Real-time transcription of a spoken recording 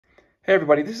Hey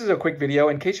everybody, this is a quick video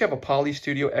in case you have a Poly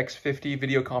Studio X50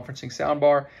 video conferencing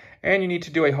soundbar and you need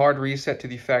to do a hard reset to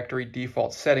the factory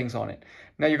default settings on it.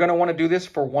 Now you're going to want to do this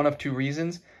for one of two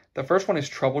reasons. The first one is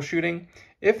troubleshooting.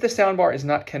 If the soundbar is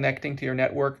not connecting to your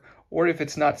network, or if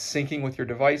it's not syncing with your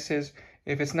devices,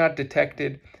 if it's not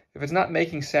detected, if it's not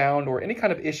making sound, or any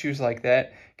kind of issues like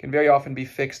that, can very often be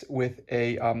fixed with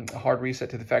a hard reset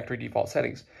to the factory default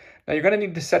settings. Now you're going to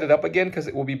need to set it up again because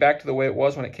it will be back to the way it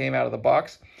was when it came out of the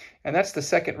box. And that's the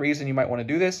second reason you might want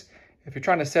to do this. If you're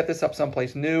trying to set this up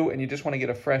someplace new and you just want to get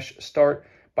a fresh start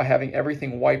by having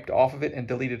everything wiped off of it and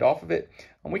deleted off of it,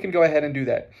 we can go ahead and do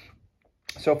that.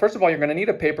 So first of all, you're going to need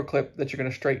a paper clip that you're going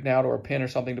to straighten out, or a pin or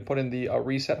something to put in the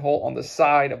reset hole on the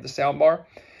side of the soundbar.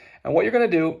 And what you're going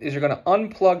to do is you're going to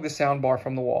unplug the soundbar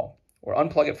from the wall, or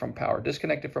unplug it from power,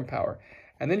 disconnect it from power.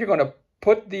 And then you're going to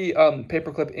put the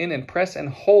paper clip in and press and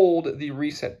hold the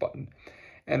reset button.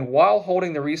 And while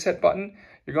holding the reset button,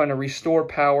 you're going to restore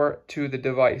power to the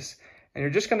device. And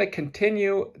you're just going to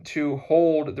continue to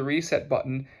hold the reset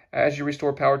button as you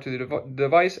restore power to the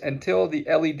device until the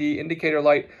LED indicator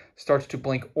light starts to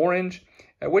blink orange,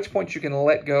 at which point you can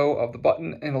let go of the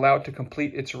button and allow it to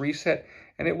complete its reset,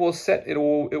 and it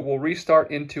will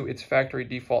restart into its factory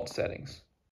default settings.